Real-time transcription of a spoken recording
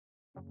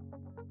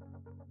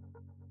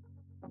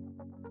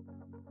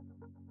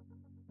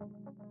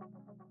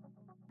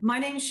My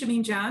name is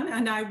Shamin Jan,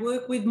 and I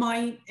work with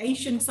my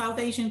South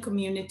Asian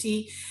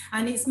community,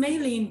 and it's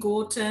mainly in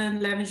Gorton,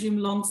 Levenshulme,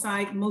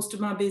 alongside most of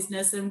my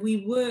business. And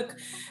we work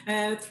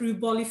through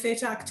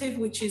BodyFit Active,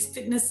 which is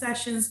fitness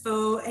sessions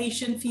for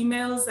Asian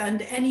females,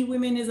 and any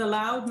women is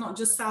allowed, not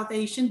just South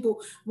Asian. But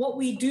what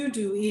we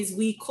do is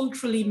we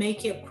culturally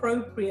make it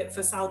appropriate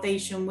for South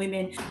Asian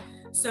women.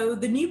 So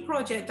the new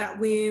project that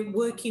we're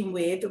working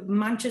with,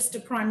 Manchester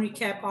Primary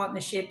Care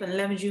Partnership and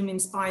Levenshulme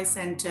Inspire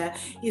Centre,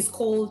 is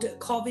called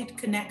COVID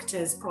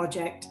Connectors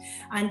Project,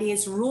 and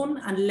it's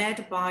run and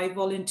led by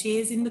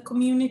volunteers in the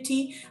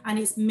community, and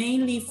it's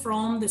mainly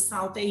from the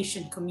South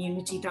Asian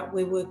community that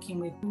we're working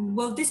with.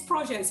 Well, this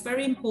project is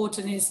very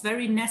important. It's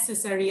very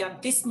necessary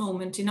at this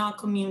moment in our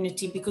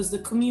community, because the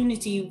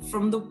community,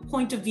 from the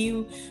point of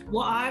view,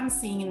 what I'm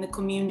seeing in the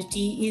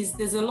community is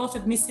there's a lot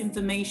of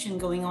misinformation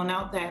going on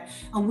out there,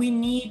 and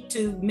we need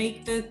to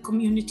make the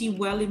community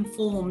well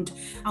informed,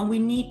 and we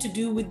need to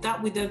do with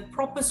that with a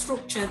proper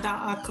structure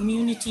that our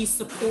community is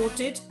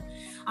supported.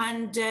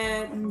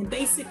 And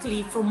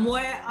basically, from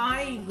where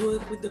I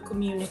work with the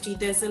community,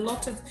 there's a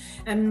lot of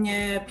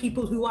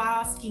people who are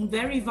asking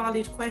very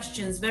valid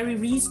questions, very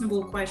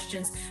reasonable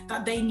questions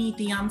that they need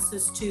the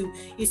answers to.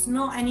 It's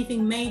not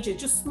anything major,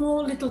 just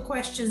small little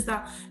questions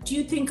that, do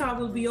you think I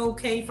will be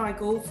okay if I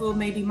go for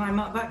maybe my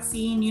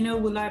vaccine? You know,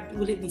 will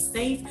it be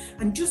safe?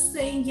 And just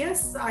saying,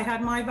 yes, I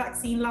had my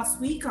vaccine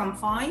last week, I'm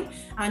fine.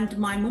 And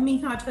my mummy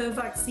had her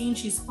vaccine,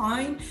 she's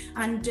fine.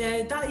 And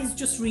that is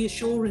just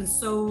reassurance.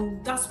 So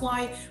that's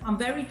why I'm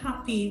very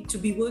happy to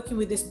be working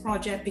with this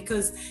project,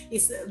 because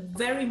it's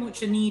very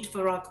much a need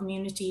for our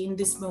community in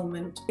this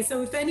moment.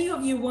 So if any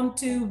of you want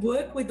to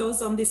work with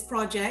us on this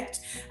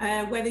project,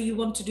 whether you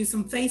want to do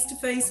some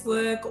face-to-face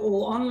work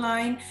or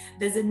online,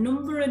 there's a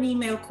number and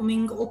email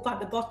coming up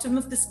at the bottom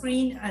of the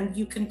screen, and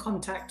you can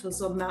contact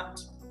us on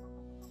that.